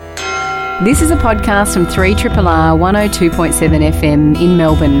This is a podcast from 3RRR 102.7 FM in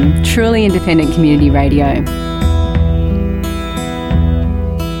Melbourne, truly independent community radio.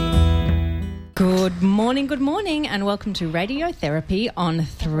 Good morning, and welcome to Radiotherapy on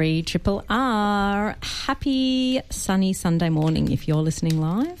 3RRR. Happy sunny Sunday morning if you're listening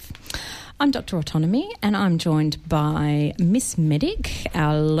live. I'm Dr. Autonomy, and I'm joined by Miss Medic,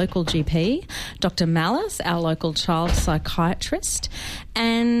 our local GP, Dr. Malice, our local child psychiatrist,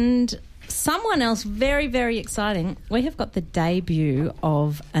 and someone else very, very exciting. We have got the debut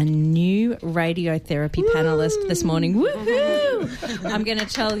of a new radiotherapy panellist this morning. Woohoo! I'm going to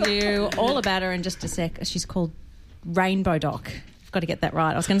tell you all about her in just a sec. She's called Rainbow Doc. I've got to get that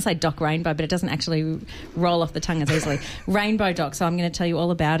right. I was going to say Doc Rainbow, but it doesn't actually roll off the tongue as easily. Rainbow Doc. So I'm going to tell you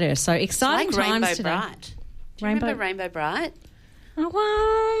all about her. So exciting it's like times Rainbow today. Bright. Do you remember Rainbow Bright?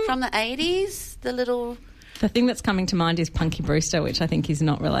 From the 80s? The thing that's coming to mind is Punky Brewster, which I think is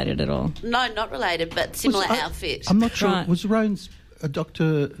not related at all. No, not related, but similar outfit. I'm not sure. Right. Was Rowan's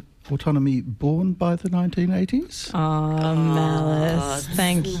Dr. Autonomy born by the 1980s? Oh, Malice.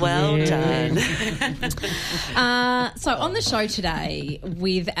 Thank you. Well done. So on the show today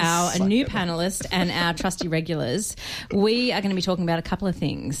with our new panellist and our trusty regulars, we are going to be talking about a couple of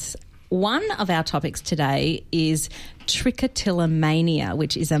things. One of our topics today is trichotillomania,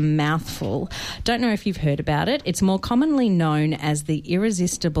 which is a mouthful. Don't know if you've heard about it. It's more commonly known as the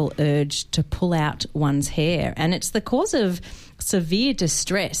irresistible urge to pull out one's hair, and it's the cause of severe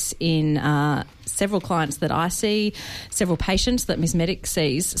distress in several clients that I see, several patients that Miss Medic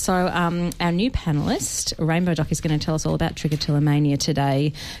sees. So our new panellist, Rainbow Doc, is going to tell us all about trichotillomania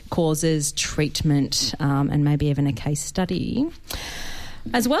today, causes, treatment, and maybe even a case study.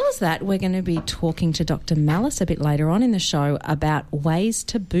 As well as that, we're going to be talking to Dr. Malice a bit later on in the show about ways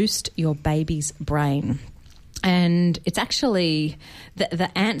to boost your baby's brain. And it's actually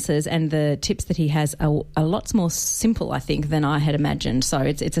the answers and the tips that he has are lots more simple, I think, than I had imagined. So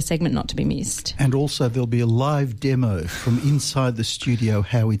it's a segment not to be missed. And also there'll be a live demo from inside the studio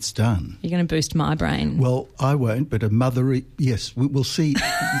how it's done. You're going to boost my brain. Well, I won't, but a mother... Yes, we'll see.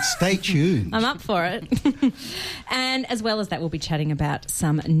 Stay tuned. I'm up for it. And as well as that, we'll be chatting about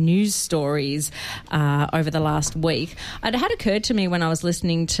some news stories over the last week. It had occurred to me when I was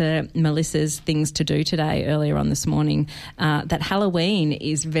listening to Melissa's Things to Do today earlier on this morning that Halloween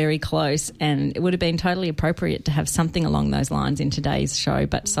is very close, and it would have been totally appropriate to have something along those lines in today's show,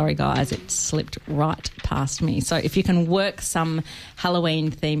 but sorry guys, it slipped right past me. So if you can work some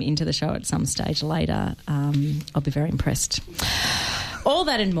Halloween theme into the show at some stage later, I'll be very impressed. All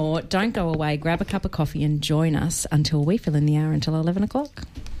that and more. Don't go away. Grab a cup of coffee and join us until we fill in the hour until 11 o'clock.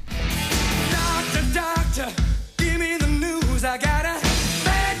 Doctor, give me the news. I got a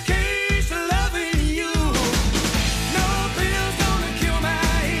bad case of loving you. No pills gonna cure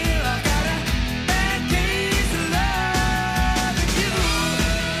my ill. I got a bad case of loving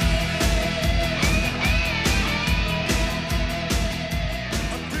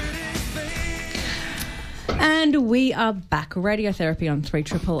you. And we are back. Radiotherapy on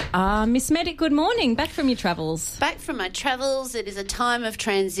 3RRR. Miss Medic, good morning. Back from your travels. Back from my travels, it is a time of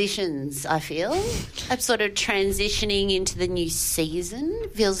transitions, I feel. I'm sort of transitioning into the new season.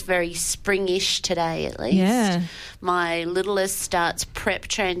 Feels very springish today, at least. Yeah. My littlest starts prep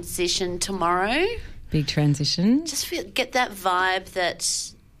transition tomorrow. Big transition. Just get that vibe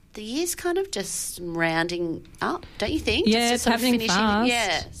that the year's kind of just rounding up, don't you think? Yeah, it's just sort of happening fast.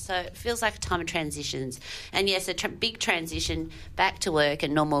 Yeah, so it feels like a time of transitions. And yes, a big transition back to work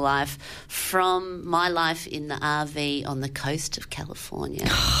and normal life from my life in the RV on the coast of California,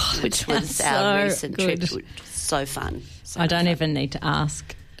 which was our recent trip. Which was so fun. I don't even need to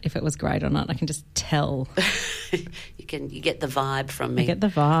ask if it was great or not. I can just tell. You get the vibe from me. I get the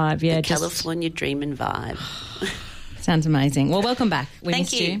vibe, yeah. The California dreaming vibe. Sounds amazing. Well, welcome back. We Thank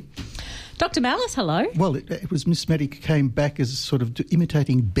missed you. Dr. Malice, hello. Well, it was Miss Medic came back as sort of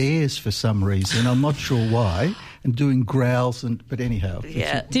imitating bears for some reason. I'm not sure why, and doing growls. But anyhow.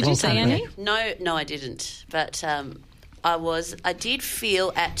 Yeah. Did you see any? No, I didn't. But I did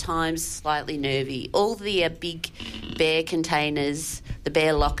feel at times slightly nervy. All the big bear containers, the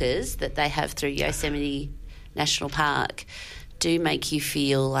bear lockers that they have through Yosemite National Park do make you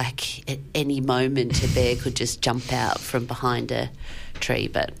feel like at any moment a bear could just jump out from behind a tree,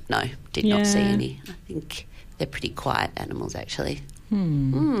 but no, did not see any. I think they're pretty quiet animals, actually.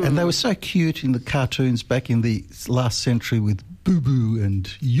 And they were so cute in the cartoons back in the last century with Boo Boo and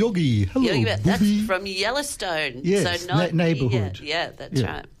Yogi. Hello, Yogi, Booby. that's from Yellowstone. Yes, so not neighbourhood. Yeah, that's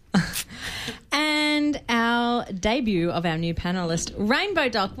right. And our debut of our new panellist, Rainbow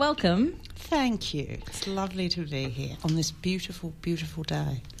Doc, welcome. thank you. It's lovely to be here on this beautiful, beautiful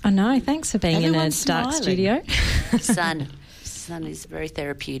day. I know. Thanks for being in a Everyone's dark smiling. studio. Sun is very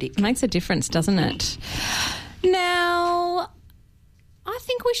therapeutic. Makes a difference, doesn't it? Now, I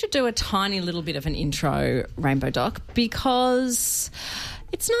think we should do a tiny little bit of an intro, Rainbow Doc, because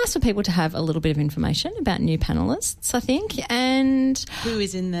it's nice for people to have a little bit of information about new panellists, I think, and Who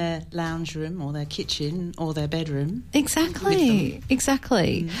is in their lounge room or their kitchen or their bedroom? exactly.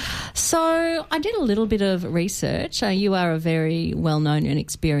 So I did a little bit of research. You are a very well-known and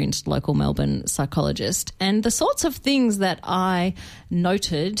experienced local Melbourne psychologist, and the sorts of things that I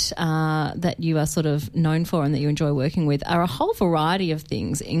noted that you are sort of known for and that you enjoy working with are a whole variety of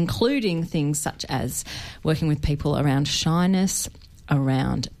things, including things such as working with people around shyness,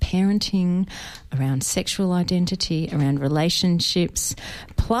 around parenting, around sexual identity, around relationships,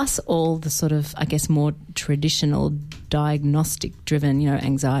 plus all the sort of, I guess, more traditional diagnostic-driven,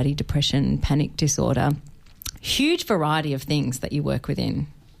 anxiety, depression, panic disorder. Huge variety of things that you work within.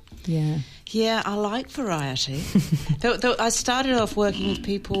 Yeah. Yeah, I like variety. I started off working with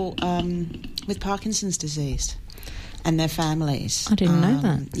people with Parkinson's disease and their families. I didn't know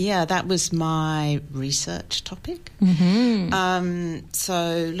that. Yeah, that was my research topic. So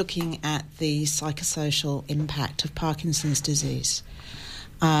looking at the psychosocial impact of Parkinson's disease.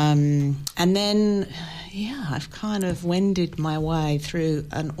 And then, I've kind of wended my way through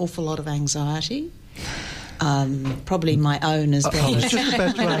an awful lot of anxiety. Probably my own as well. I was just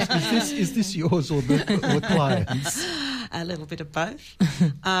about to ask, is this yours or the client's? A little bit of both.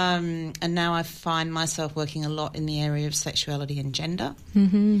 And now I find myself working a lot in the area of sexuality and gender.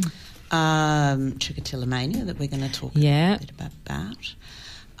 Trichotillomania that we're going to talk a bit about.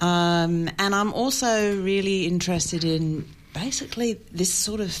 And I'm also really interested in basically this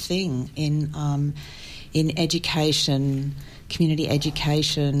sort of thing in education, community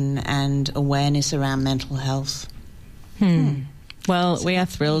education and awareness around mental health. Well, we are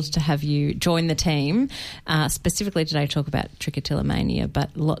thrilled to have you join the team, specifically today to talk about trichotillomania,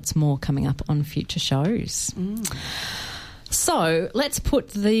 but lots more coming up on future shows. So let's put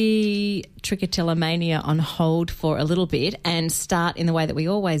the trichotillomania on hold for a little bit and start in the way that we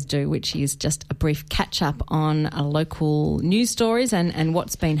always do, which is just a brief catch-up on local news stories and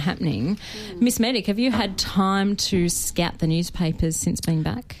what's been happening. Miss Medic, have you had time to scout the newspapers since being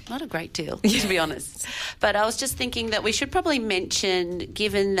back? Not a great deal, to be honest. But I was just thinking that we should probably mention,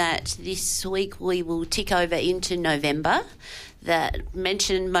 given that this week we will tick over into November, that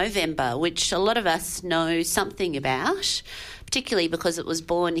mention Movember, which a lot of us know something about, particularly because it was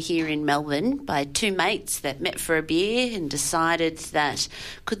born here in Melbourne by two mates that met for a beer and decided that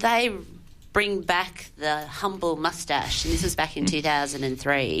could they bring back the humble moustache. And this was back in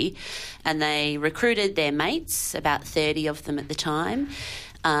 2003. And they recruited their mates, about 30 of them at the time,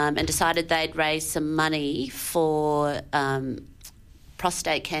 and decided they'd raise some money for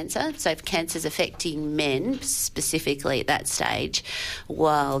prostate cancer, so cancers affecting men specifically at that stage,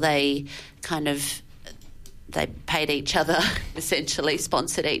 while they paid each other, essentially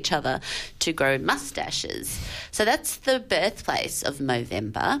sponsored each other to grow moustaches. So that's the birthplace of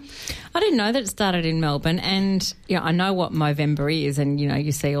Movember. I didn't know that it started in Melbourne, and I know what Movember is, and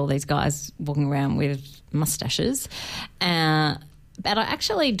you see all these guys walking around with moustaches. But I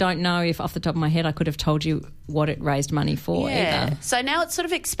actually don't know if off the top of my head I could have told you what it raised money for either. So now it's sort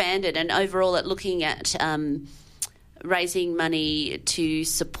of expanded, and overall at looking at raising money to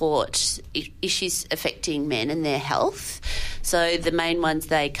support issues affecting men and their health. So the main ones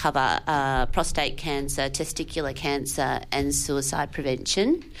they cover are prostate cancer, testicular cancer and suicide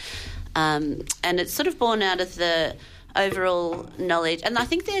prevention. And it's sort of born out of the overall knowledge, and I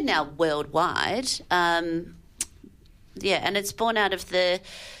think they're now worldwide. And it's born out of that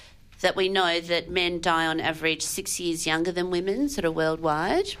we know that men die on average 6 years younger than women, sort of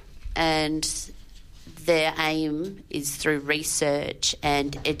worldwide, and their aim is through research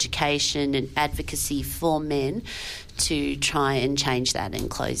and education and advocacy for men to try and change that and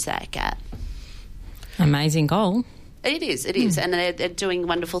close that gap. Amazing goal. It is, and they're doing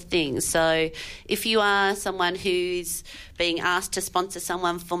wonderful things. So if you are someone who's being asked to sponsor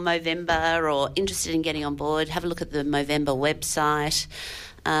someone for Movember or interested in getting on board, have a look at the Movember website.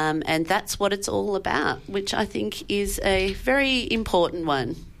 And that's what it's all about, which I think is a very important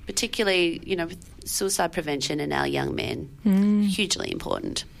one, particularly, with suicide prevention in our young men. Hugely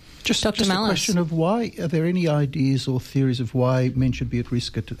important. Just Dr. a Mallis. question of why, are there any ideas or theories of why men should be at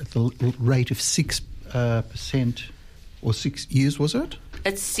risk at the rate of 6%? Or 6 years, was it?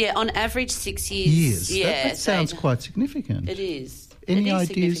 It's, on average 6 years. Yeah, that sounds quite significant. It is. Any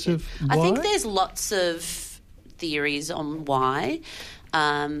ideas of why? I think there's lots of theories on why.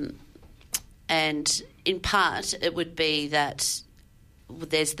 And in part, it would be that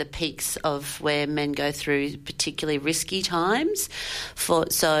there's the peaks of where men go through particularly risky times.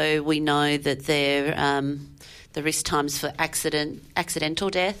 So we know that the risk times for accidental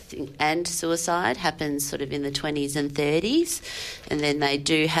death and suicide happens sort of in the 20s and 30s, and then they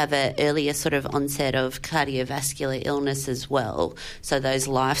do have an earlier sort of onset of cardiovascular illness as well. So those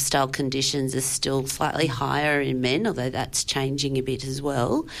lifestyle conditions are still slightly higher in men, although that's changing a bit as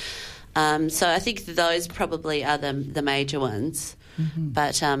well. So I think those probably are the major ones. Mm-hmm.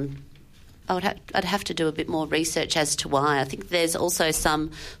 But I'd have to do a bit more research as to why. I think there's also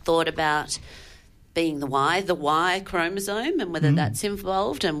some thought about being the Y chromosome, and whether that's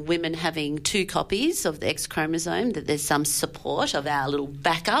involved, and women having 2 copies of the X chromosome, that there's some support of our little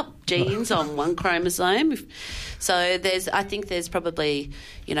backup genes on one chromosome. So I think there's probably,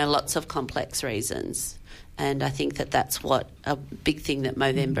 lots of complex reasons. And I think that's what a big thing that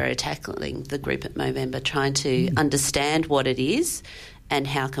Movember are tackling, the group at Movember, trying to understand what it is and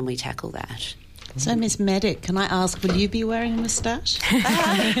how can we tackle that. So, Miss Medic, can I ask, will you be wearing a moustache?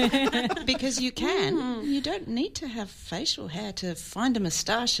 Because you can. You don't need to have facial hair to find a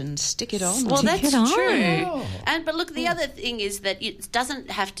moustache and stick it on. Well, that's true. Oh. But look, the other thing is that it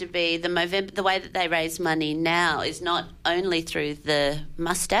doesn't have to be the Movember. The way that they raise money now is not only through the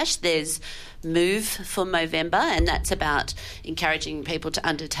moustache. There's Move for Movember, and that's about encouraging people to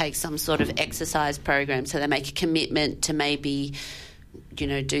undertake some sort of exercise program. So they make a commitment to maybe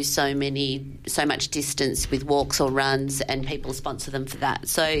do so much distance with walks or runs, and people sponsor them for that.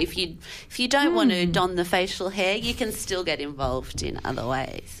 So if you don't want to don the facial hair, you can still get involved in other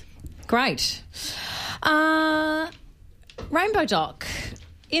ways. Great. Rainbow Doc,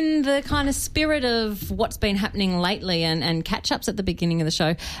 in the kind of spirit of what's been happening lately and catch-ups at the beginning of the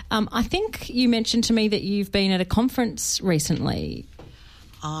show, I think you mentioned to me that you've been at a conference recently.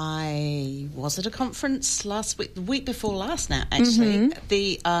 I was at a conference last week, the week before last now, actually,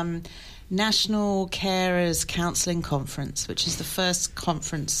 the National Carers Counselling Conference, which is the first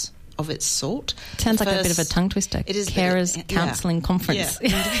conference of its sort. Sounds like a bit of a tongue twister. It is Carers Counselling Conference.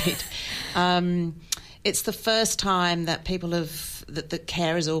 Yeah, indeed. It's the first time that the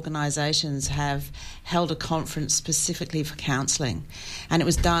carers organisations have held a conference specifically for counselling, and it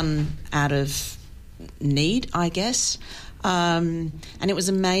was done out of need, I guess. And it was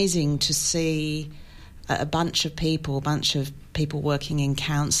amazing to see a bunch of people working in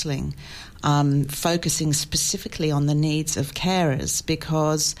counselling, focusing specifically on the needs of carers,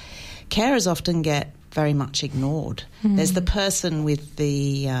 because carers often get very much ignored. There's the person with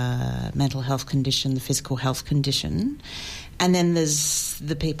the mental health condition, the physical health condition, and then there's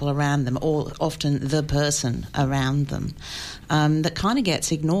the people around them, or often the person around them, that kind of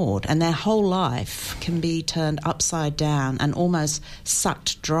gets ignored, and their whole life can be turned upside down and almost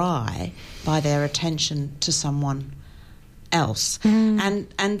sucked dry by their attention to someone else.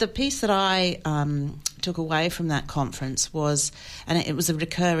 And the piece that I took away from that conference was, and it was a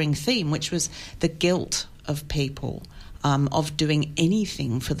recurring theme, which was the guilt of people of doing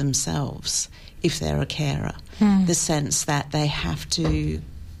anything for themselves if they're a carer. The sense that they have to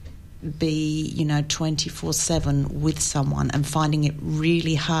be, 24/7 with someone, and finding it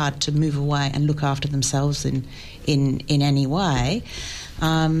really hard to move away and look after themselves in any way.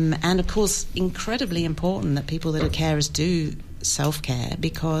 And, of course, incredibly important that people that are carers do self-care,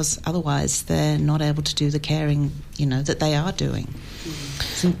 because otherwise they're not able to do the caring, that they are doing.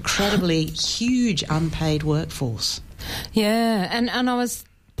 It's an incredibly huge unpaid workforce. Yeah, and I was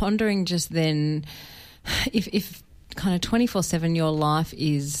pondering just then, if kind of 24/7 your life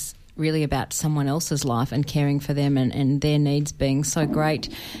is really about someone else's life and caring for them and their needs being so great,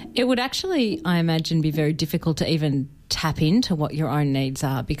 it would actually, I imagine, be very difficult to even tap into what your own needs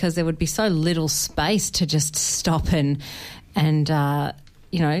are, because there would be so little space to just stop and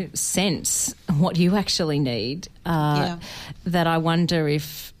sense what you actually need, that I wonder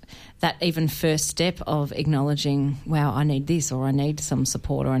if that even first step of acknowledging, wow, I need this, or I need some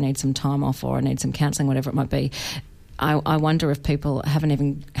support, or I need some time off, or I need some counselling, whatever it might be, I wonder if people haven't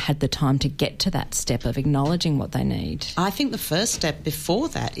even had the time to get to that step of acknowledging what they need. I think the first step before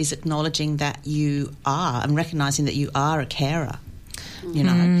that is acknowledging that you are, and recognising that you are a carer.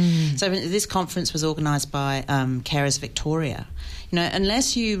 So this conference was organised by Carers Victoria.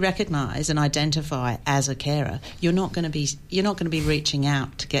 Unless you recognise and identify as a carer, you're not going to be reaching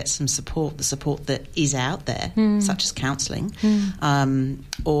out to get some support, the support that is out there, such as counselling,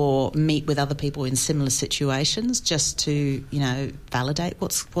 or meet with other people in similar situations, just to validate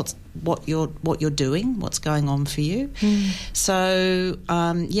what you're doing, what's going on for you. So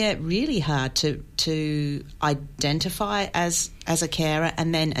really hard to identify as as a carer,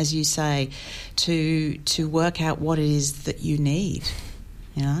 and then, as you say, to work out what it is that you need.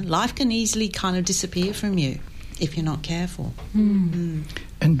 You know, life can easily kind of disappear from you if you're not careful.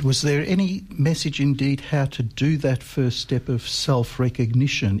 And was there any message indeed how to do that first step of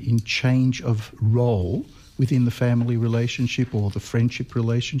self-recognition in change of role within the family relationship or the friendship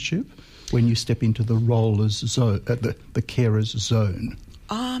relationship when you step into the role as the carer's zone?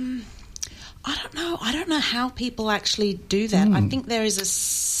 I don't know. I don't know how people actually do that. I think there is a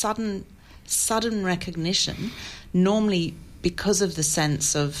sudden recognition, normally because of the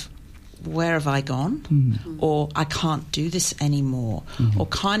sense of, where have I gone? Or I can't do this anymore. Or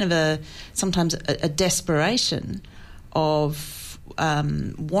kind of sometimes a desperation of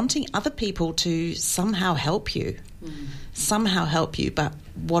wanting other people to somehow help you. But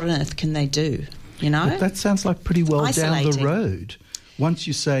what on earth can they do? You know? But that sounds like pretty well Isolating. down the road. Once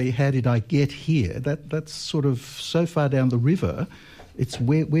you say, how did I get here, that's sort of so far down the river. It's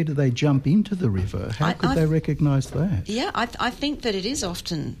where do they jump into the river? How could they recognise that? Yeah, I think that it is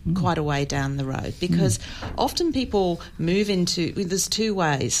often quite a way down the road, because often people move into, there's two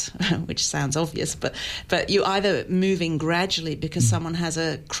ways, which sounds obvious, but you either move in gradually because someone has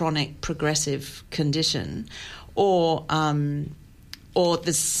a chronic progressive condition, or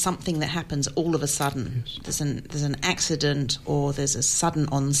there's something that happens all of a sudden. Yes. There's an accident, or there's a sudden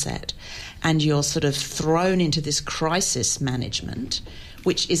onset, and you're sort of thrown into this crisis management,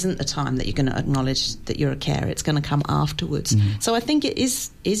 which isn't the time that you're going to acknowledge that you're a carer. It's going to come afterwards. So I think it is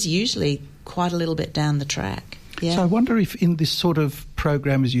usually quite a little bit down the track. Yeah. So I wonder if in this sort of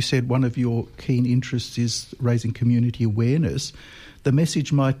program, as you said, one of your keen interests is raising community awareness. The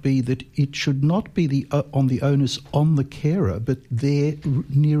message might be that it should not be on the onus on the carer, but their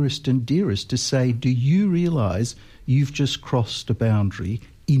nearest and dearest to say, do you realise you've just crossed a boundary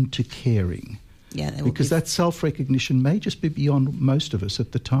into caring? Yeah, because that self-recognition may just be beyond most of us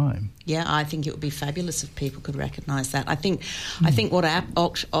at the time. Yeah, I think it would be fabulous if people could recognise that. I think what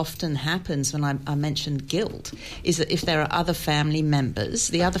often happens when I mentioned guilt is that if there are other family members,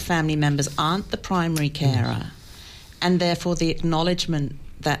 the other family members aren't the primary carer. And therefore the acknowledgement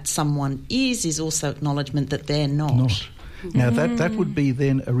that someone is also acknowledgement that they're not. Now, that would be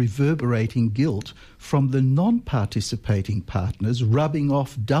then a reverberating guilt from the non-participating partners rubbing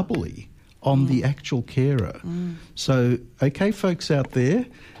off doubly on the actual carer. So, okay, folks out there,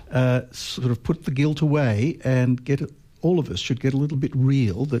 sort of put the guilt away and all of us should get a little bit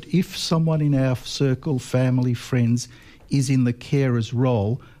real that if someone in our circle, family, friends, is in the carer's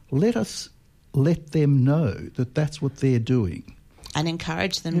role, let them know that that's what they're doing. And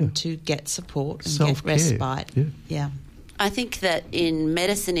encourage them to get support and Self-care. get respite. Yeah. I think that in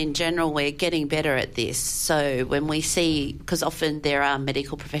medicine in general, we're getting better at this. So when we see, because often there are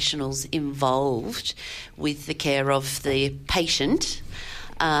medical professionals involved with the care of the patient,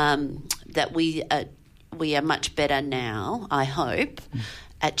 that we are much better now, I hope,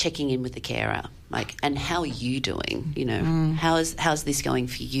 at checking in with the carer. Like, and how are you doing? You know, how's this going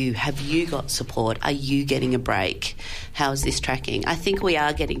for you? Have you got support? Are you getting a break? How's this tracking? I think we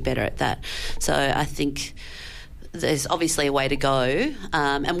are getting better at that. So I think there's obviously a way to go.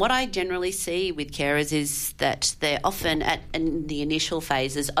 And what I generally see with carers is that they're often in the initial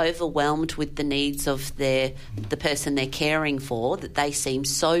phases overwhelmed with the needs of the person they're caring for, that they seem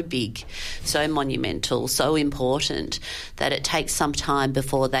so big, so monumental, so important, that it takes some time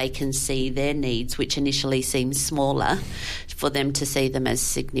before they can see their needs, which initially seem smaller, for them to see them as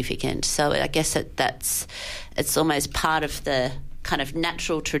significant. So I guess it's almost part of the kind of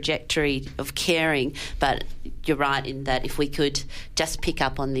natural trajectory of caring, but you're right in that if we could just pick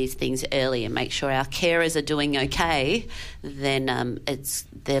up on these things early and make sure our carers are doing okay, then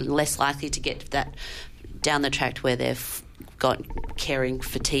they're less likely to get that down the track where they've got caring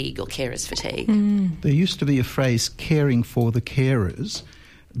fatigue or carers fatigue. There used to be a phrase, caring for the carers,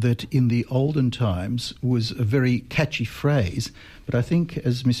 that in the olden times was a very catchy phrase. But I think,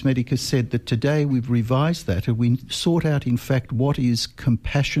 as Miss Medica said, that today we've revised that and we sort out, in fact, what is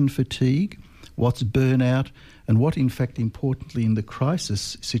compassion fatigue, what's burnout, and what, in fact, importantly in the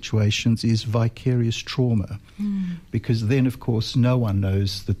crisis situations is vicarious trauma. Because then, of course, no one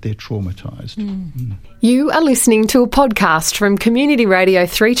knows that they're traumatised. You are listening to a podcast from Community Radio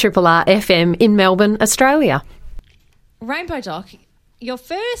 3RRR FM in Melbourne, Australia. Rainbow Doc, your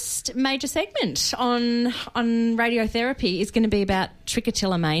first major segment on radiotherapy is going to be about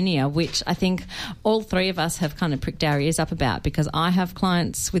trichotillomania, which I think all three of us have kind of pricked our ears up about, because I have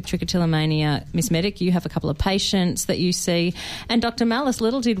clients with trichotillomania. Miss Medic, you have a couple of patients that you see. And Dr. Malice,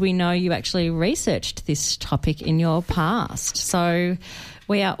 little did we know you actually researched this topic in your past. So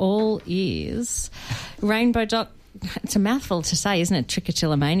we are all ears. Rainbow Doc, it's a mouthful to say, isn't it?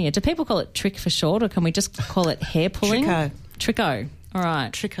 Trichotillomania. Do people call it trick for short, or can we just call it hair pulling? Tricho. All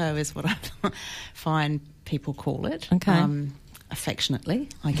right. Tricho is what I find people call it. Okay. Affectionately,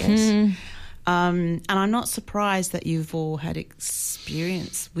 I guess. And I'm not surprised that you've all had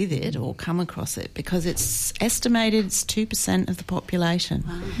experience with it or come across it, because it's estimated it's 2% of the population.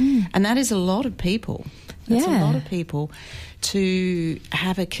 Wow. And that is a lot of people. That's a lot of people to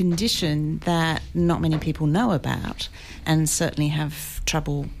have a condition that not many people know about, and certainly have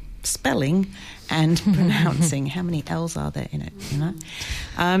trouble spelling and pronouncing. How many L's are there in it, you know?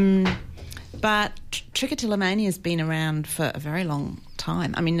 But trichotillomania has been around for a very long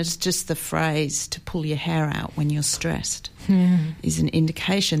time. I mean, it's just the phrase to pull your hair out when you're stressed is an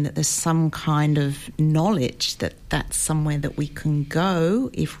indication that there's some kind of knowledge that that's somewhere that we can go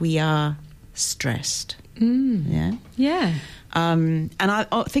if we are stressed. Yeah. And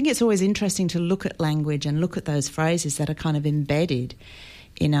I think it's always interesting to look at language and look at those phrases that are kind of embedded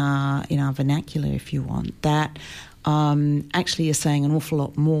in our vernacular, if you want, that actually are saying an awful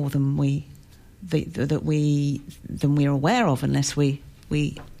lot more than we're aware of, unless we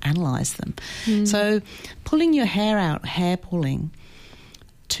analyse them. So, pulling your hair out, hair pulling,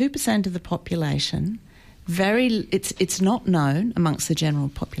 2% of the population. It's not known amongst the general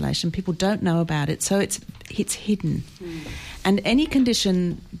population. People don't know about it, so it's hidden. And any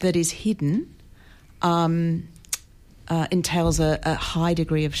condition that is hidden entails a high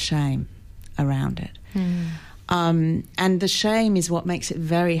degree of shame around it. And the shame is what makes it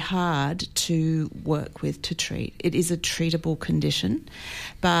very hard to work with, to treat. It is a treatable condition,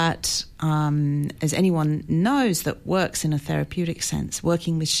 but as anyone knows that works in a therapeutic sense,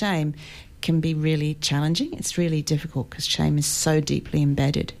 working with shame can be really challenging. It's really difficult because shame is so deeply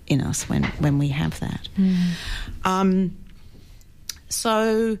embedded in us when we have that.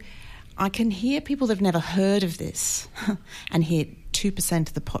 So I can hear people that have never heard of this and hear 2%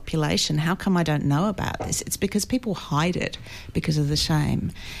 of the population. How come I don't know about this? It's because people hide it because of the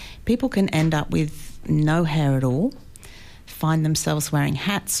shame. People can end up with no hair at all, find themselves wearing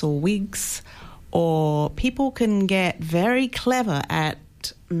hats or wigs, or people can get very clever at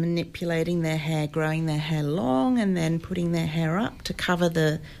manipulating their hair, growing their hair long and then putting their hair up to cover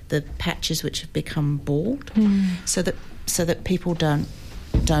the patches which have become bald, so that people don't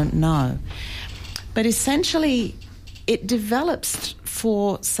know. But essentially it develops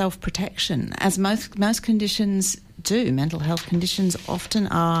for self-protection, as most conditions do. Mental health conditions often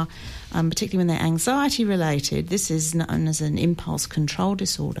are, particularly when they're anxiety related. This is known as an impulse control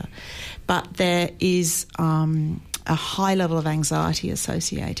disorder, but there is a high level of anxiety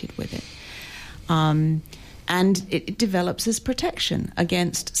associated with it. And it develops as protection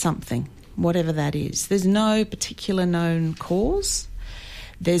against something, whatever that is. There's no particular known cause.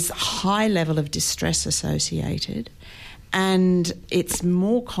 There's a high level of distress associated, and it's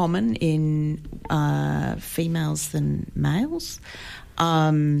more common in females than males.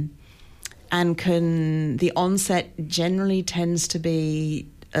 And the onset generally tends to be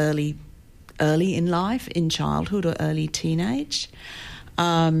early in life, in childhood or early teenage.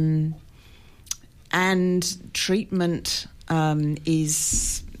 And treatment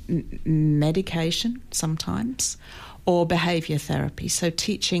is medication sometimes, or behaviour therapy, so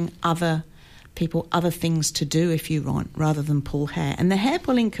teaching other people other things to do, if you want, rather than pull hair. And the hair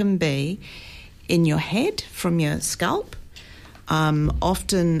pulling can be in your head, from your scalp,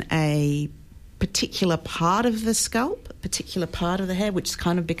 often a particular part of the scalp, a particular part of the hair, which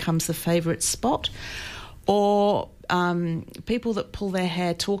kind of becomes the favourite spot. Or people that pull their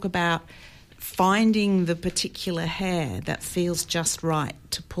hair talk about finding the particular hair that feels just right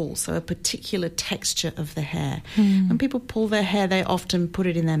to pull, so a particular texture of the hair. When people pull their hair, they often put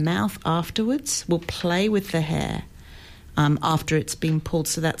it in their mouth afterwards, will play with the hair after it's been pulled,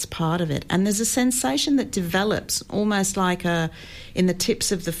 so that's part of it. And there's a sensation that develops almost like in the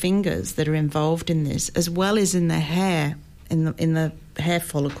tips of the fingers that are involved in this, as well as in the hair, in the hair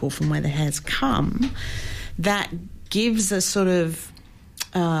follicle from where the hairs come, that gives a sort of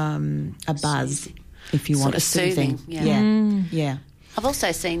a buzz, if you want, a soothing. Yeah. I've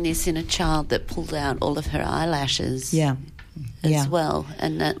also seen this in a child that pulled out all of her eyelashes as well,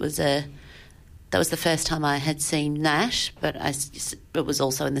 and that was the first time I had seen that, but it was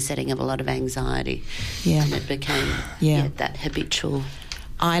also in the setting of a lot of anxiety. And it became that habitual.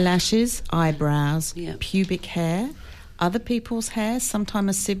 Eyelashes, eyebrows, pubic hair, other people's hair, sometimes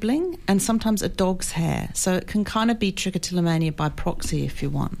a sibling, and sometimes a dog's hair. So it can kind of be trichotillomania by proxy, if you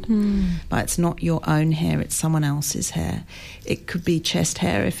want. But it's not your own hair, it's someone else's hair. It could be chest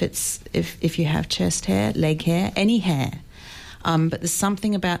hair if you have chest hair, leg hair, any hair. But there's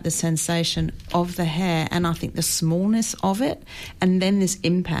something about the sensation of the hair, and I think the smallness of it, and then this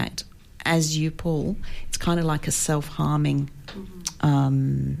impact as you pull. It's kind of like a self-harming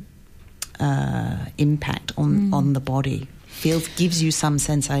impact on the body. Gives you some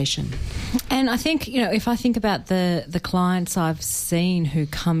sensation. And I think, if I think about the clients I've seen who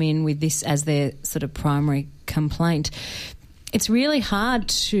come in with this as their sort of primary complaint, it's really hard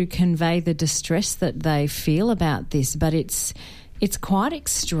to convey the distress that they feel about this, but it's quite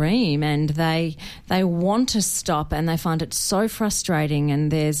extreme, and they want to stop, and they find it so frustrating,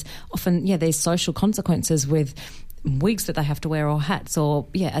 and there's often there's social consequences with wigs that they have to wear, or hats, or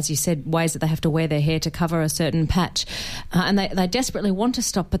as you said, ways that they have to wear their hair to cover a certain patch, and they desperately want to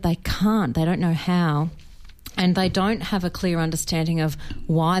stop, but they can't. They don't know how, and they don't have a clear understanding of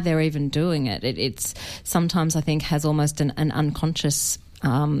why they're even doing it. It's sometimes, I think, has almost an unconscious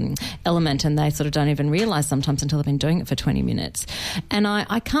element, and they sort of don't even realise sometimes until they've been doing it for 20 minutes. And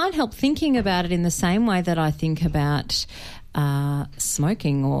I can't help thinking about it in the same way that I think about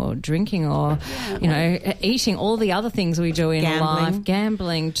smoking or drinking or eating, all the other things we do in life,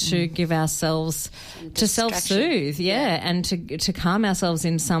 gambling, to give ourselves to self-soothe, and to calm ourselves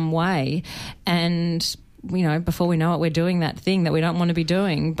in some way. And before we know it, we're doing that thing that we don't want to be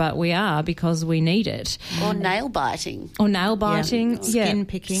doing, but we are because we need it. Or nail biting. Skin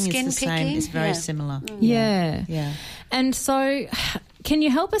picking is the same. It's very similar. Yeah. And so can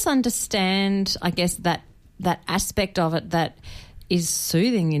you help us understand, I guess, that aspect of it that is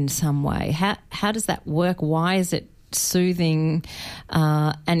soothing in some way? How does that work? Why is it soothing?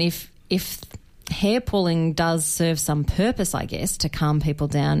 And if hair pulling does serve some purpose, I guess, to calm people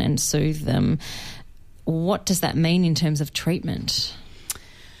down and soothe them, what does that mean in terms of treatment?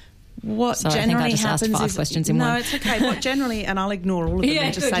 What Sorry, generally I think I just happens asked 5 is, questions in one. No, it's okay. What generally, and I'll ignore all of them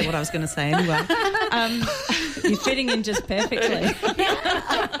and just say what I was going to say anyway. You're fitting in just perfectly.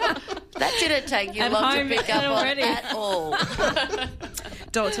 That didn't take you At long home to pick up on already. at all.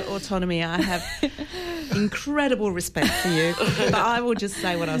 Dr. Autonomy, I have incredible respect for you, but I will just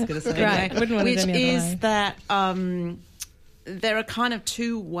say what I was going to say. Right. Wouldn't want it Which any other is way. that there are kind of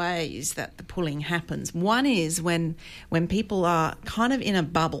two ways that the pulling happens. One is when people are kind of in a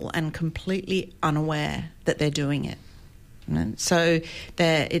bubble and completely unaware that they're doing it. So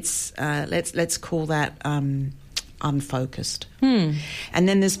it's let's call that unfocused. And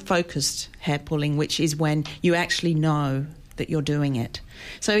then there's focused hair pulling, which is when you actually know that you're doing it.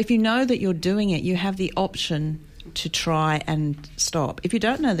 So if you know that you're doing it, you have the option to try and stop. If you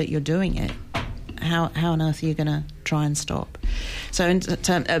don't know that you're doing it, how on earth are you going to try and stop? So in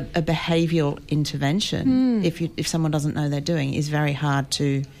terms of a behavioural intervention, if someone doesn't know they're doing it, is very hard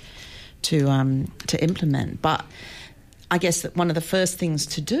to implement. But I guess that one of the first things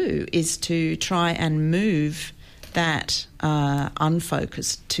to do is to try and move that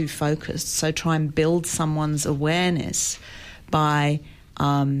unfocused to focused. So try and build someone's awareness by,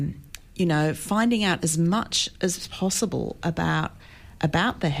 finding out as much as possible about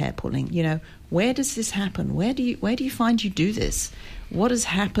the hair pulling. Where does this happen? Where do you find you do this? What has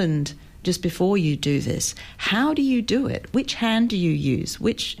happened just before you do this? How do you do it? Which hand do you use?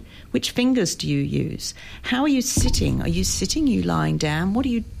 Which fingers do you use? How are you sitting? Are you sitting? Are you lying down? What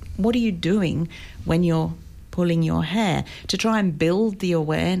are you doing when you're pulling your hair? To try and build the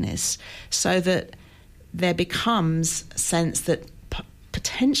awareness so that there becomes a sense that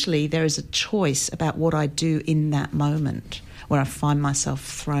potentially there is a choice about what I do in that moment where I find myself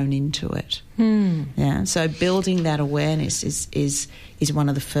thrown into it. Yeah. So building that awareness is one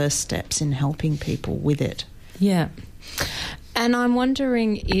of the first steps in helping people with it. Yeah. And I'm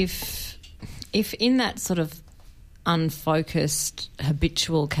wondering if in that sort of unfocused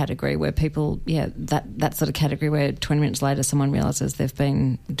habitual category where people, that sort of category where 20 minutes later someone realises they've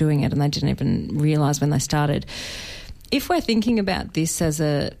been doing it and they didn't even realise when they started. If we're thinking about this as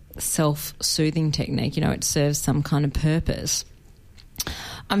a self-soothing technique, it serves some kind of purpose,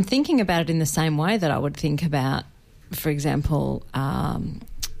 I'm thinking about it in the same way that I would think about, for example,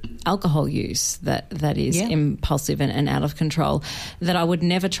 alcohol use that is impulsive and out of control, that I would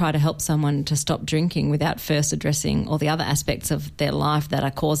never try to help someone to stop drinking without first addressing all the other aspects of their life that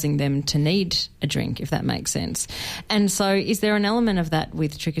are causing them to need a drink, if that makes sense. And so is there an element of that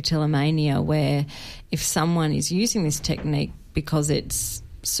with trichotillomania where if someone is using this technique because it's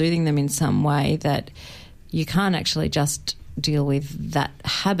soothing them in some way, that you can't actually just deal with that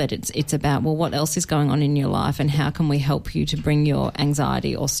habit. It's about, well, what else is going on in your life and how can we help you to bring your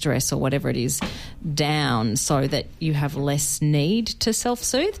anxiety or stress or whatever it is down so that you have less need to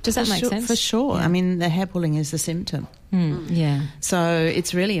self-soothe? Does that make sense? For sure. Yeah. I mean, the hair pulling is the symptom. Yeah. So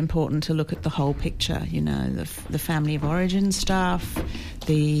it's really important to look at the whole picture, you know, the family of origin stuff,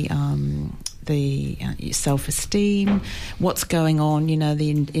 the self-esteem, what's going on, you know, the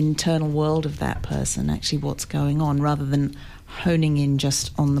internal world of that person, actually what's going on, rather than honing in just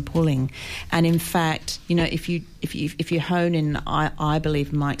on the pulling. And in fact, you know, if you hone in, I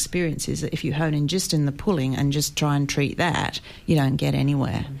believe my experience is that if you hone in just in the pulling and just try and treat that, you don't get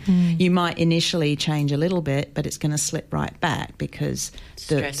anywhere. You might initially change a little bit, but it's going to slip right back because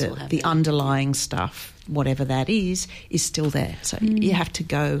the underlying stuff, whatever that is still there. So you have to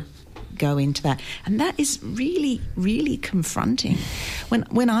go into that, and that is really, really confronting.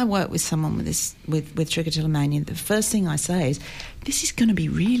 When I work with someone with trichotillomania, the first thing I say is, this is going to be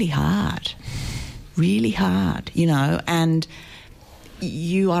really hard, you know, and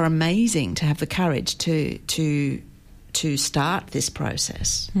you are amazing to have the courage to start this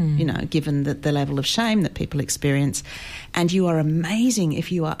process, you know, given the level of shame that people experience, and you are amazing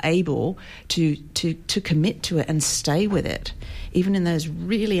if you are able to commit to it and stay with it, even in those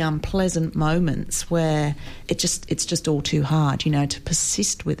really unpleasant moments where it's just all too hard, you know, to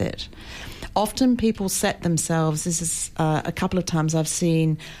persist with it. Often people set themselves, this is a couple of times I've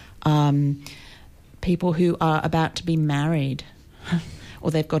seen people who are about to be married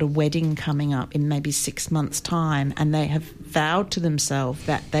or they've got a wedding coming up in maybe 6 months' time, and they have vowed to themselves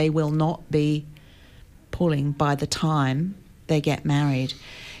that they will not be pulling by the time they get married,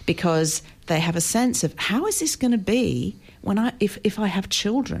 because they have a sense of, how is this going to be when if I have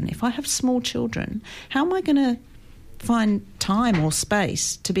children, if I have small children, how am I going to find time or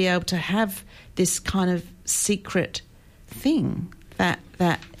space to be able to have this kind of secret thing that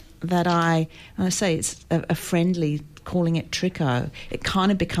I say it's a friendly, calling it tricho, it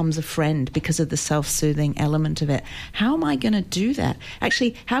kind of becomes a friend because of the self-soothing element of it. How am I going to do that?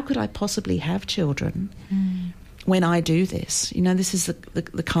 Actually, how could I possibly have children when I do this? You know, this is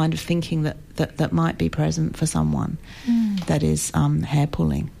the kind of thinking that might be present for someone that is hair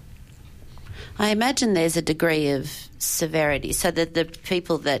pulling. I imagine there's a degree of severity, so that the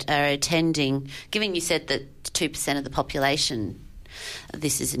people that are attending, given you said that 2% of the population,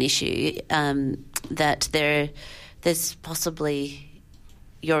 this is an issue, that there's possibly,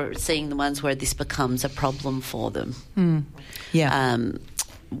 you're seeing the ones where this becomes a problem for them.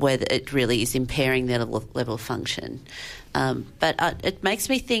 Where it really is impairing their level of function. But it makes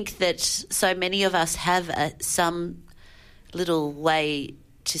me think that so many of us have some little way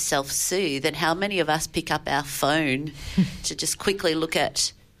to self-soothe, and how many of us pick up our phone to just quickly look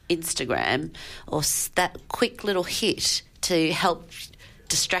at Instagram, or that quick little hit to help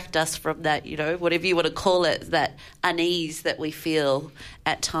distract us from that, you know, whatever you want to call it, that unease that we feel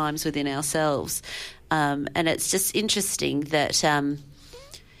at times within ourselves. And it's just interesting that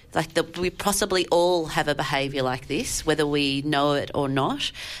we possibly all have a behaviour like this, whether we know it or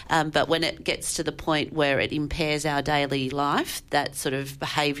not. But when it gets to the point where it impairs our daily life, that sort of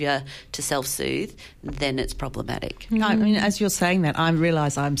behaviour to self-soothe, then it's problematic. I mean, as you're saying that, I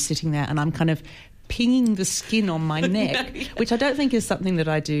realise I'm sitting there and I'm kind of pinging the skin on my neck, which I don't think is something that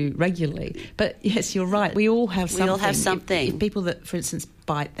I do regularly. But yes, you're right. We all have something. We all have something. If people that, for instance,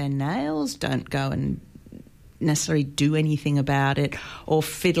 bite their nails, don't go and necessarily do anything about it, or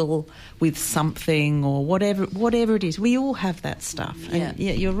fiddle with something, or whatever it is. We all have that stuff. And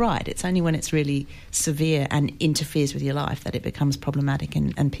yeah, you're right. It's only when it's really severe and interferes with your life that it becomes problematic,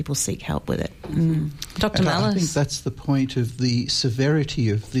 and people seek help with it. Dr. Mallis? I think that's the point of the severity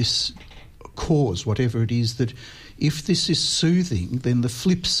of this cause, whatever it is, that if this is soothing, then the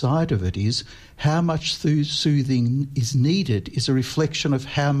flip side of it is how much soothing is needed is a reflection of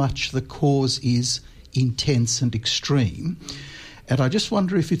how much the cause is intense and extreme. And I just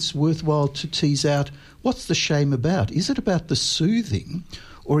wonder if it's worthwhile to tease out, what's the shame about? Is it about the soothing,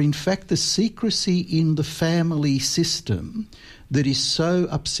 or in fact the secrecy in the family system that is so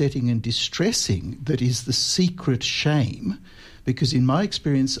upsetting and distressing, that is the secret shame? Because in my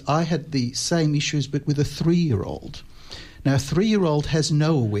experience, I had the same issues but with a 3-year-old. Now, a 3-year-old has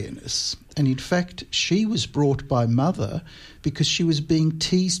no awareness, and in fact she was brought by mother because she was being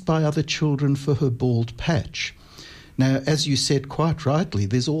teased by other children for her bald patch. Now, as you said quite rightly,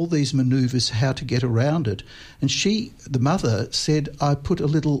 there's all these manoeuvres how to get around it, and the mother said, I put a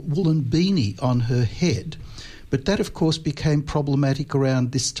little woolen beanie on her head. But that, of course, became problematic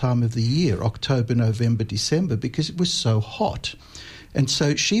around this time of the year, October, November, December, because it was so hot. And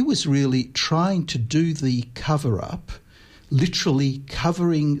so she was really trying to do the cover-up, literally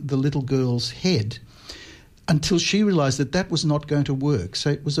covering the little girl's head until she realised that that was not going to work. So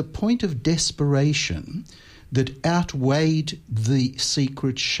it was a point of desperation that outweighed the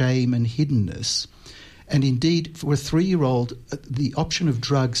secret shame and hiddenness. And indeed, for a 3-year-old, the option of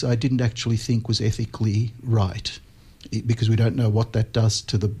drugs I didn't actually think was ethically right, because we don't know what that does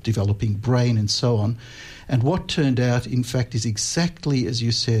to the developing brain and so on. And what turned out, in fact, is exactly as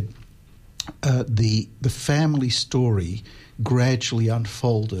you said. The family story gradually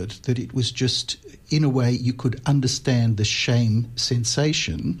unfolded, that it was just, in a way, you could understand the shame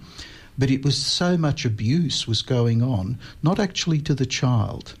sensation, but it was so much abuse was going on, not actually to the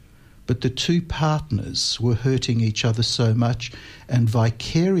child, but the two partners were hurting each other so much, and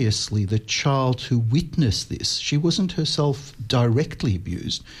vicariously the child who witnessed this, she wasn't herself directly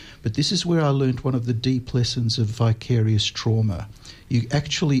abused, but this is where I learnt one of the deep lessons of vicarious trauma. You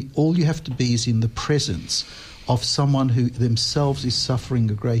actually, all you have to be is in the presence of someone who themselves is suffering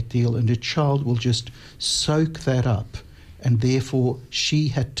a great deal, and a child will just soak that up, and therefore she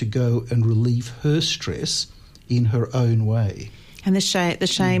had to go and relieve her stress in her own way. And the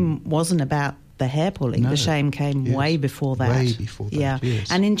shame wasn't about the hair pulling. No. The shame came way before that. Way before that,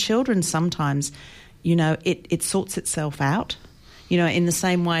 yes. And in children sometimes, it sorts itself out. In the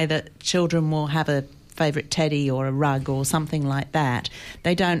same way that children will have a favourite teddy or a rug or something like that,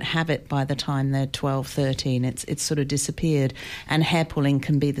 they don't have it by the time they're 12, 13. It's sort of disappeared. And hair pulling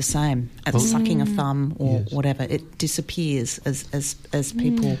can be the same. Sucking a thumb or whatever. It disappears as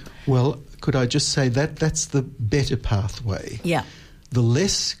people... Well, could I just say that's the better pathway. Yeah. The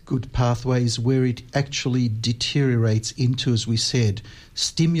less good pathway is where it actually deteriorates into, as we said,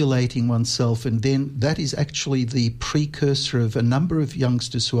 stimulating oneself, and then that is actually the precursor of a number of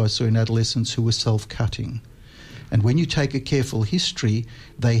youngsters who I saw in adolescence who were self-cutting. And when you take a careful history,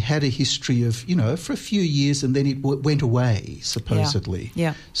 they had a history of, for a few years, and then it went away, supposedly.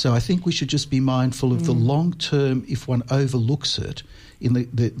 Yeah. So I think we should just be mindful of the long term, if one overlooks it. In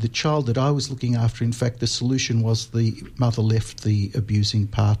the child that I was looking after, in fact, the solution was the mother left the abusing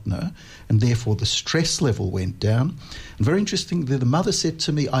partner, and therefore the stress level went down. And very interestingly, the mother said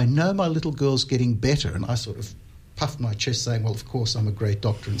to me, "I know my little girl's getting better," and I sort of puffed my chest saying, "Well, of course, I'm a great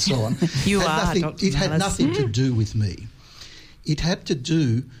doctor," and so on. It had nothing to do with me. It had to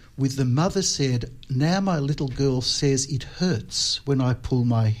do with the mother said, "Now my little girl says it hurts when I pull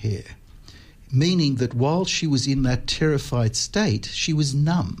my hair." Meaning that while she was in that terrified state, she was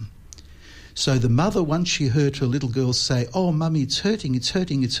numb. So the mother, once she heard her little girl say, "Oh, Mummy, it's hurting, it's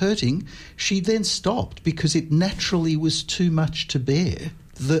hurting, it's hurting," she then stopped because it naturally was too much to bear,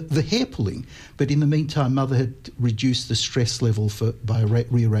 the hair pulling. But in the meantime, Mother had reduced the stress level by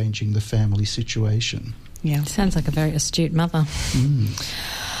rearranging the family situation. Yeah. Sounds like a very astute mother.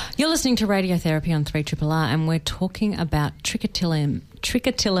 You're listening to Radiotherapy on 3RRR, and we're talking about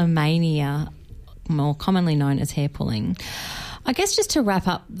trichotillomania, more commonly known as hair pulling. I guess just to wrap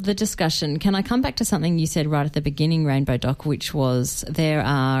up the discussion, can I come back to something you said right at the beginning, Rainbow Doc, which was there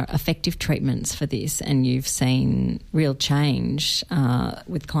are effective treatments for this, and you've seen real change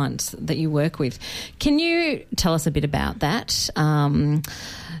with clients that you work with. Can you tell us a bit about that?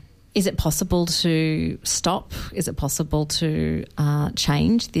 Is it possible to stop? Is it possible to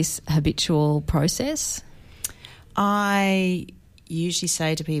change this habitual process? I usually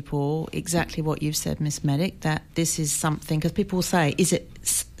say to people exactly what you've said, Miss Medic, that this is something, because people will say,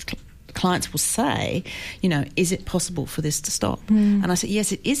 clients will say, is it possible for this to stop? And I say,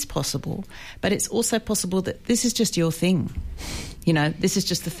 yes, it is possible, but it's also possible that this is just your thing. This is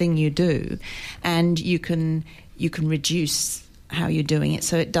just the thing you do, and you can reduce how you're doing it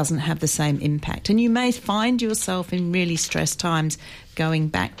so it doesn't have the same impact. And you may find yourself in really stressed times going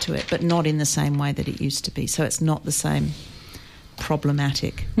back to it, but not in the same way that it used to be. So it's not the same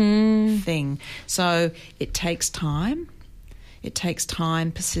problematic thing. So it takes time. It takes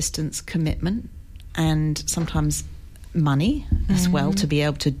time, persistence, commitment, and sometimes money as well to be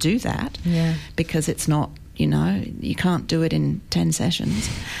able to do that. Yeah. Because it's not, you can't do it in 10 sessions.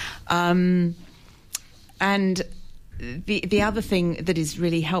 And the other thing that is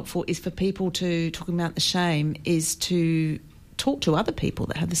really helpful is for people to, talking about the shame, is to talk to other people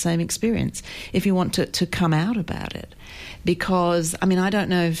that have the same experience if you want to come out about it. Because, I don't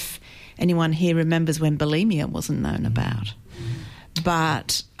know if anyone here remembers when bulimia wasn't known about,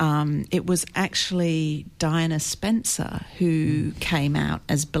 but it was actually Diana Spencer who came out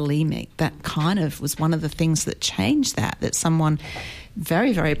as bulimic. That kind of was one of the things that changed that someone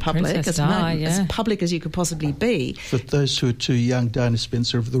very, very public, Princess as Di, as public as you could possibly be. For those who are too young, Diana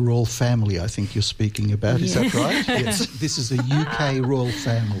Spencer of the royal family, I think you're speaking about. Is that right? Yes. This is a UK royal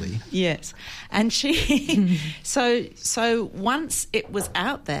family. Yes. And she... So once it was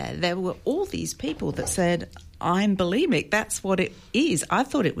out there were all these people that said, I'm bulimic. That's what it is. I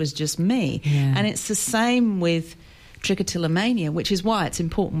thought it was just me. Yeah. And it's the same with trichotillomania, which is why it's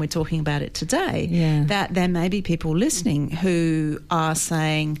important we're talking about it today, that there may be people listening who are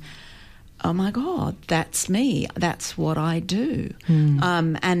saying, oh my God, that's me, that's what I do,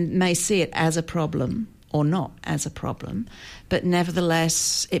 and may see it as a problem or not as a problem, but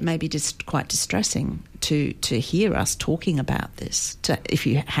nevertheless it may be just quite distressing to hear us talking about this, if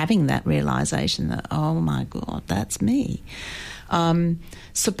you're having that realisation that, oh my God, that's me.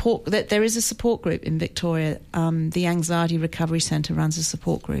 Support that there is a support group in Victoria. The Anxiety Recovery Centre runs a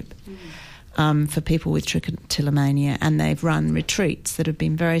support group for people with trichotillomania, and they've run retreats that have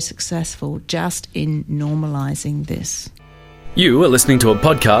been very successful just in normalising this. You are listening to a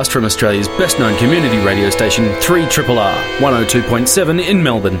podcast from Australia's best-known community radio station, 3RRR 102.7 in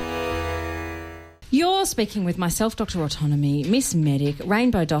Melbourne. You're speaking with myself, Dr. Autonomy, Miss Medic,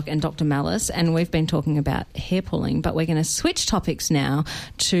 Rainbow Doc and Dr. Malice, and we've been talking about hair pulling, but we're going to switch topics now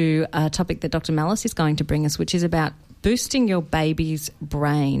to a topic that Dr. Malice is going to bring us, which is about boosting your baby's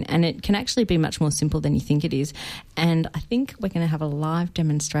brain. And it can actually be much more simple than you think it is. And I think we're going to have a live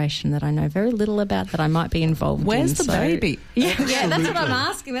demonstration that I know very little about that I might be involved in. Where's the baby? Yeah, that's what I'm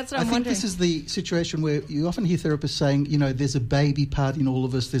asking. That's what I'm wondering. I think this is the situation where you often hear therapists saying, you know, there's a baby part in all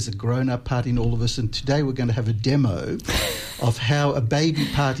of us, there's a grown-up part in all of us, and today we're going to have a demo of how a baby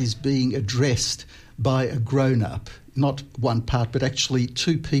part is being addressed by a grown-up. Not one part, but actually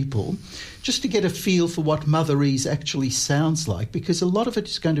two people, just to get a feel for what motherese actually sounds like, because a lot of it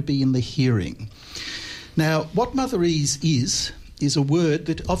is going to be in the hearing. Now, what motherese is a word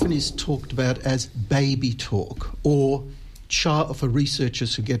that often is talked about as baby talk, or for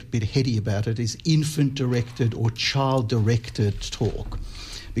researchers who get a bit heady about it, is infant-directed or child-directed talk,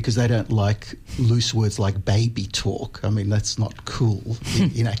 because they don't like loose words like baby talk. I mean, that's not cool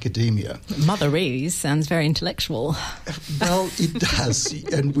in academia. Motherese sounds very intellectual. Well, it does,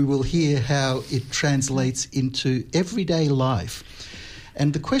 and we will hear how it translates into everyday life.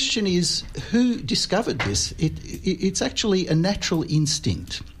 And the question is, who discovered this? It's actually a natural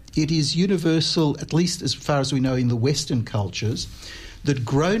instinct. It is universal, at least as far as we know in the Western cultures, that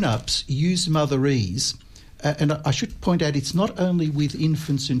grown-ups use motherese. And I should point out, it's not only with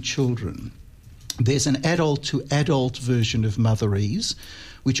infants and children. There's an adult-to-adult version of motherese,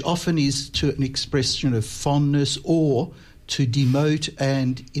 which often is to an expression of fondness or to demote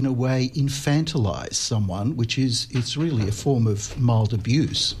and, in a way, infantilise someone, which is it's really a form of mild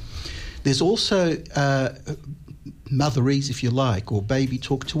abuse. There's also motherese, if you like, or baby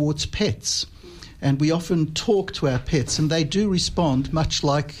talk towards pets. And we often talk to our pets, and they do respond much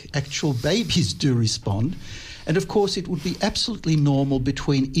like actual babies do respond. And, of course, it would be absolutely normal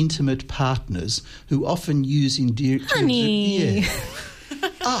between intimate partners who often use honey.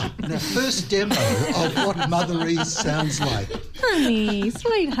 Now, first demo of what motherese sounds like. Honey,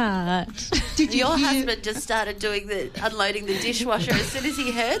 sweetheart. Did Your hear? husband just started unloading the dishwasher as soon as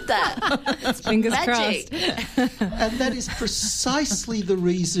he heard that. It's Fingers magic. crossed. And that is precisely the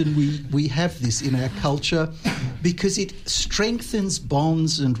reason we have this in our culture, because it strengthens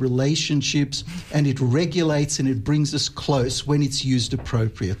bonds and relationships, and it regulates and it brings us close when it's used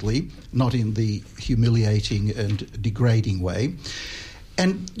appropriately, not in the humiliating and degrading way.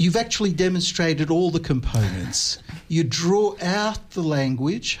 And you've actually demonstrated all the components. You draw out the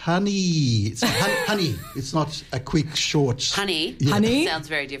language. Honey. It's honey. It's not a quick, short... Honey. Yeah. Honey? Sounds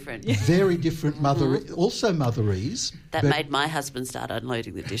very different. Very different also motherese. That made my husband start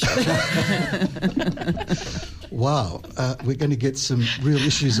unloading the dishwasher. Wow. We're going to get some real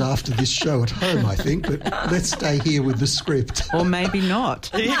issues after this show at home, I think, but let's stay here with the script. Or maybe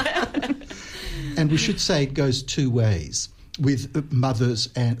not. And we should say it goes two ways. With mothers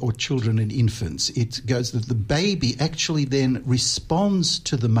or children and infants, it goes that the baby actually then responds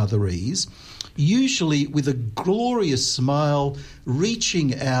to the motherese, usually with a glorious smile,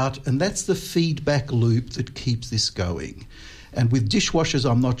 reaching out, and that's the feedback loop that keeps this going. And with dishwashers,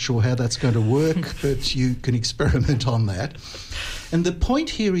 I'm not sure how that's going to work, but you can experiment on that. And the point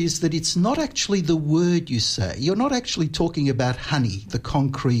here is that it's not actually the word you say. You're not actually talking about honey, the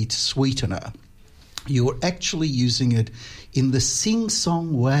concrete sweetener. you're actually using it in the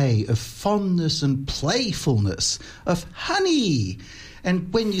sing-song way of fondness and playfulness, of honey.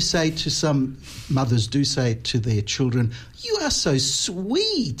 And when you say to some mothers do say to their children, "You are so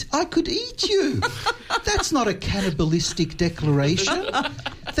sweet, I could eat you," that's not a cannibalistic declaration.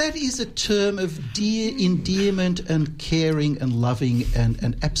 That is a term of dear endearment and caring and loving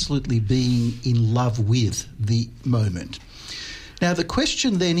and absolutely being in love with the moment. Now, the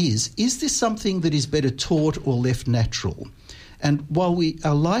question then is this something that is better taught or left natural? And while we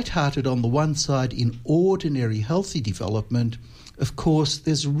are lighthearted on the one side in ordinary healthy development, of course,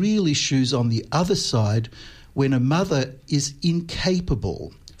 there's real issues on the other side when a mother is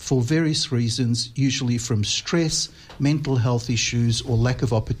incapable for various reasons, usually from stress, mental health issues, or lack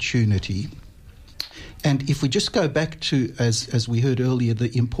of opportunity. And if we just go back to, as we heard earlier,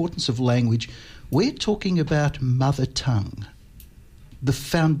 the importance of language, we're talking about mother tongue, the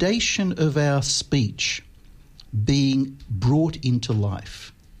foundation of our speech being brought into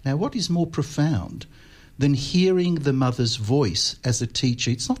life. Now, what is more profound than hearing the mother's voice as a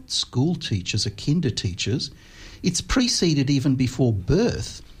teacher? It's not school teachers or kinder teachers. It's preceded even before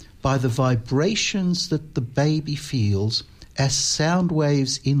birth by the vibrations that the baby feels as sound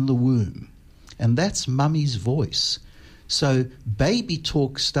waves in the womb. And that's mummy's voice. So baby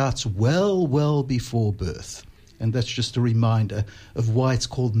talk starts well before birth. And that's just a reminder of why it's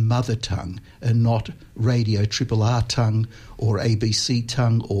called mother tongue and not radio Triple R tongue or ABC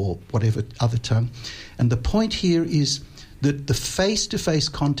tongue or whatever other tongue. And the point here is that the face-to-face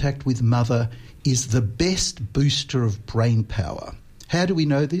contact with mother is the best booster of brain power. How do we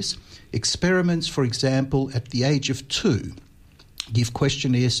know this? Experiments, for example, at the age of 2, give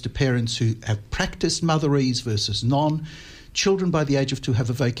questionnaires to parents who have practiced motherese versus non. Children by the age of 2 have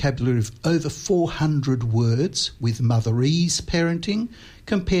a vocabulary of over 400 words with motherese parenting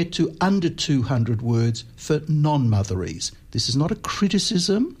compared to under 200 words for non-motherese. This is not a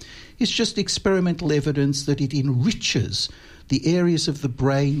criticism. It's just experimental evidence that it enriches the areas of the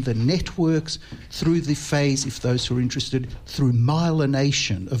brain, the networks, through the phase, if those who are interested, through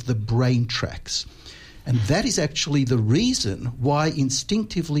myelination of the brain tracts. And that is actually the reason why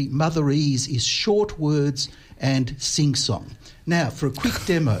instinctively motherese is short words and sing-song. Now, for a quick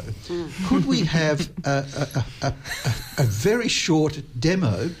demo, could we have a very short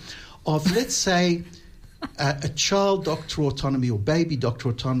demo of, let's say, a child doctor autonomy or baby doctor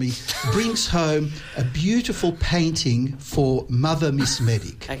autonomy brings home a beautiful painting for Mother Miss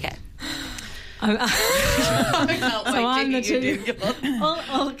Medic. Okay. So I'm the 2.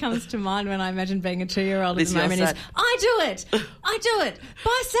 All that comes to mind when I imagine being a 2-year-old at the moment is, I do it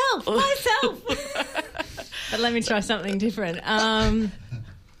myself. But let me try something different.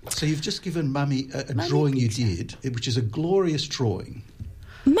 So you've just given Mummy a drawing you did, which is a glorious drawing.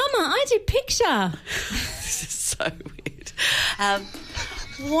 Mama, I did picture. This is so weird.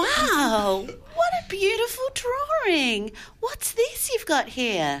 Wow, what a beautiful drawing. What's this you've got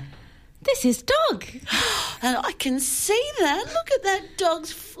here? This is Dog. And I can see that. Look at that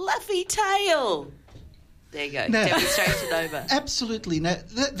dog's fluffy tail. There you go. Now, demonstration over. Absolutely. Now,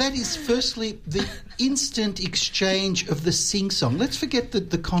 that is firstly the instant exchange of the sing-song. Let's forget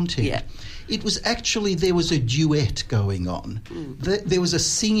the content. Yeah. It was actually, there was a duet going on. There was a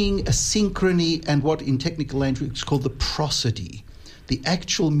singing, a synchrony, and what in technical language is called the prosody. The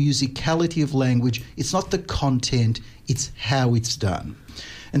actual musicality of language. It's not the content, it's how it's done.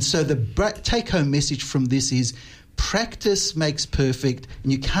 And so the take-home message from this is practice makes perfect,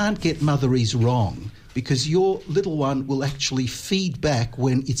 and you can't get motherese wrong because your little one will actually feed back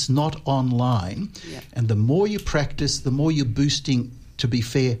when it's not online. Yep. And the more you practice, the more you're boosting, to be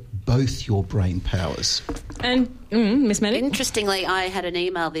fair, both your brain powers. And Miss Medic? Interestingly, I had an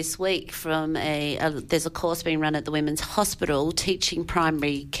email this week from there's a course being run at the Women's Hospital teaching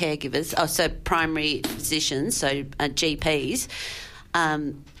primary caregivers, so primary physicians, so GPs,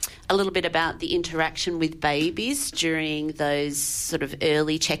 a little bit about the interaction with babies during those sort of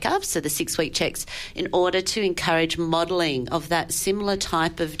early checkups, so the 6-week checks, in order to encourage modelling of that similar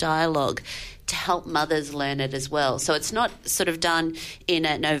type of dialogue to help mothers learn it as well. So it's not sort of done in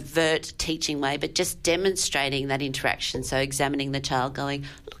an overt teaching way, but just demonstrating that interaction. So examining the child going,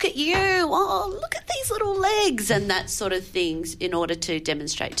 look at you, oh, look at these little legs, and that sort of things in order to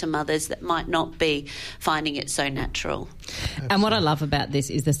demonstrate to mothers that might not be finding it so natural. Absolutely. And what I love about this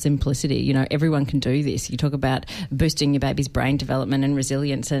is the simplicity. You know, everyone can do this. You talk about boosting your baby's brain development and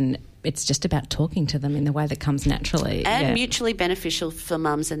resilience, and it's just about talking to them in the way that comes naturally. And mutually beneficial for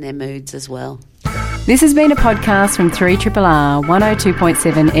mums and their moods as well. This has been a podcast from 3RRR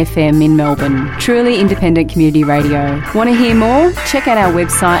 102.7 FM in Melbourne. Truly independent community radio. Want to hear more? Check out our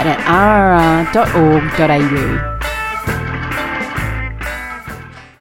website at rrr.org.au.